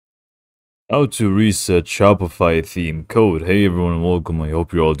How to reset Shopify theme code. Hey everyone, welcome. I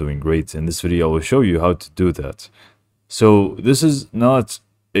hope you're all doing great. In this video, I will show you how to do that. So this is not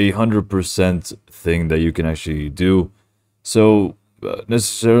 100% thing that you can actually do. So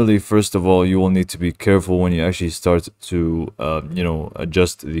necessarily, first of all, you will need to be careful when you actually start to,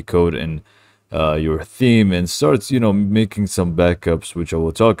 adjust the code in your theme and start, making some backups, which I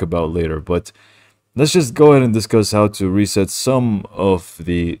will talk about later. But let's just go ahead and discuss how to reset some of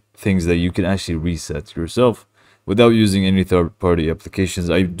the things that you can actually reset yourself without using any third-party applications.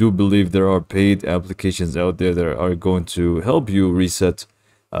 I do believe there are paid applications out there that are going to help you reset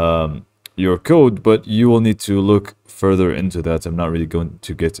your code, but you will need to look further into that. I'm not really going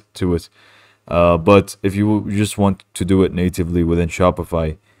to get to it. But if you just want to do it natively within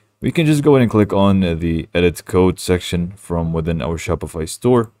Shopify, we can just go ahead and click on the edit code section from within our Shopify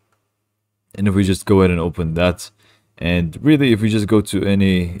store. And if we just go ahead and open that, and really if we just go to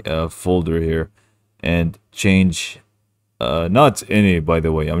any folder here and change, not any, by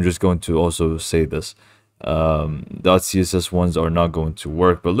the way, I'm just going to also say this, .css ones are not going to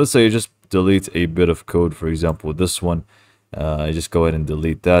work, but let's say I just delete a bit of code, for example, this one, I just go ahead and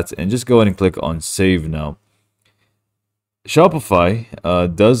delete that, and just go ahead and click on save now. Shopify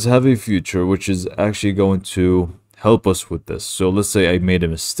does have a feature which is actually going to help us with this. So let's say I made a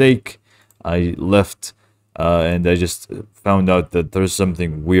mistake, I left and I just found out that there's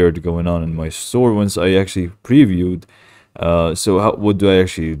something weird going on in my store once I actually previewed. So what do I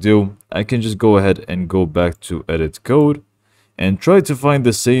actually do? I can just go ahead and go back to edit code and try to find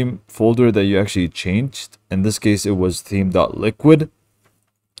the same folder that you actually changed. In this case, it was theme.liquid.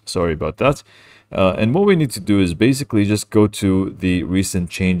 Sorry about that. And what we need to do is basically just go to the recent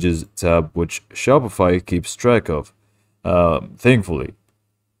changes tab, which Shopify keeps track of, thankfully.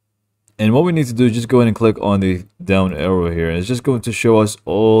 And what we need to do is just go ahead and click on the down arrow here. And it's just going to show us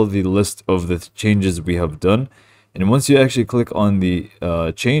all the list of the changes we have done. And once you actually click on the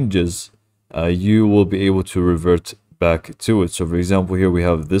changes, you will be able to revert back to it. So for example, here we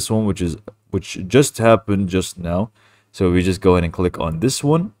have this one, which just happened just now. So we just go ahead and click on this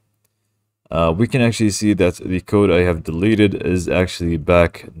one. We can actually see that the code I have deleted is actually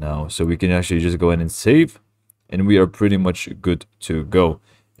back now. So we can actually just go ahead and save, and we are pretty much good to go.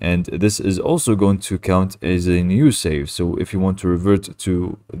 And this is also going to count as a new save. So if you want to revert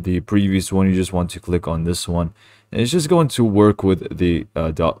to the previous one, you just want to click on this one. And it's just going to work with the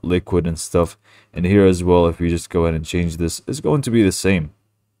 .liquid and stuff. And here as well, if we just go ahead and change this, it's going to be the same.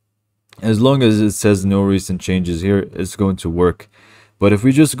 As long as it says no recent changes here, it's going to work. But if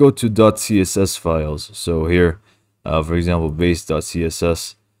we just go to .css files, so here, for example,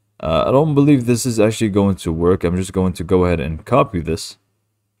 base.css, I don't believe this is actually going to work. I'm just going to go ahead and copy this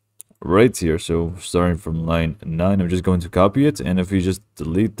right here. So starting from line 9, I'm just going to copy it, and if we just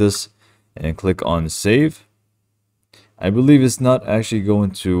delete this and click on save, I believe it's not actually going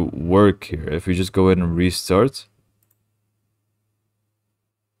to work here. If we just go ahead and restart,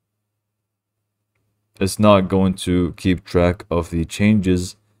 it's not going to keep track of the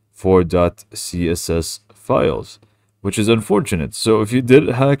changes for .css files, which is unfortunate. So if you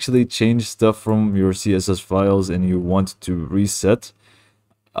did actually change stuff from your CSS files and you want to reset,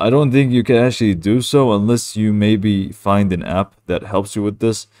 I don't think you can actually do so unless you maybe find an app that helps you with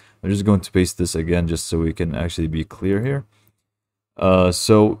this. I'm just going to paste this again just so we can actually be clear here.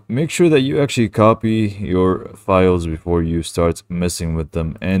 So make sure that you actually copy your files before you start messing with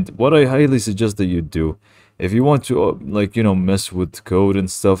them. And what I highly suggest that you do, if you want to mess with code and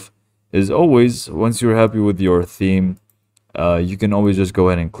stuff, is always, once you're happy with your theme, you can always just go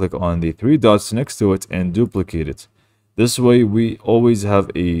ahead and click on the 3 dots next to it and duplicate it. This way, we always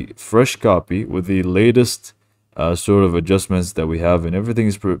have a fresh copy with the latest sort of adjustments that we have, and everything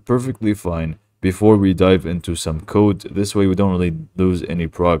is perfectly fine before we dive into some code. This way, we don't really lose any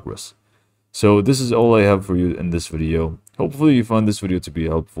progress. So this is all I have for you in this video. Hopefully, you found this video to be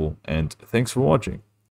helpful, and thanks for watching.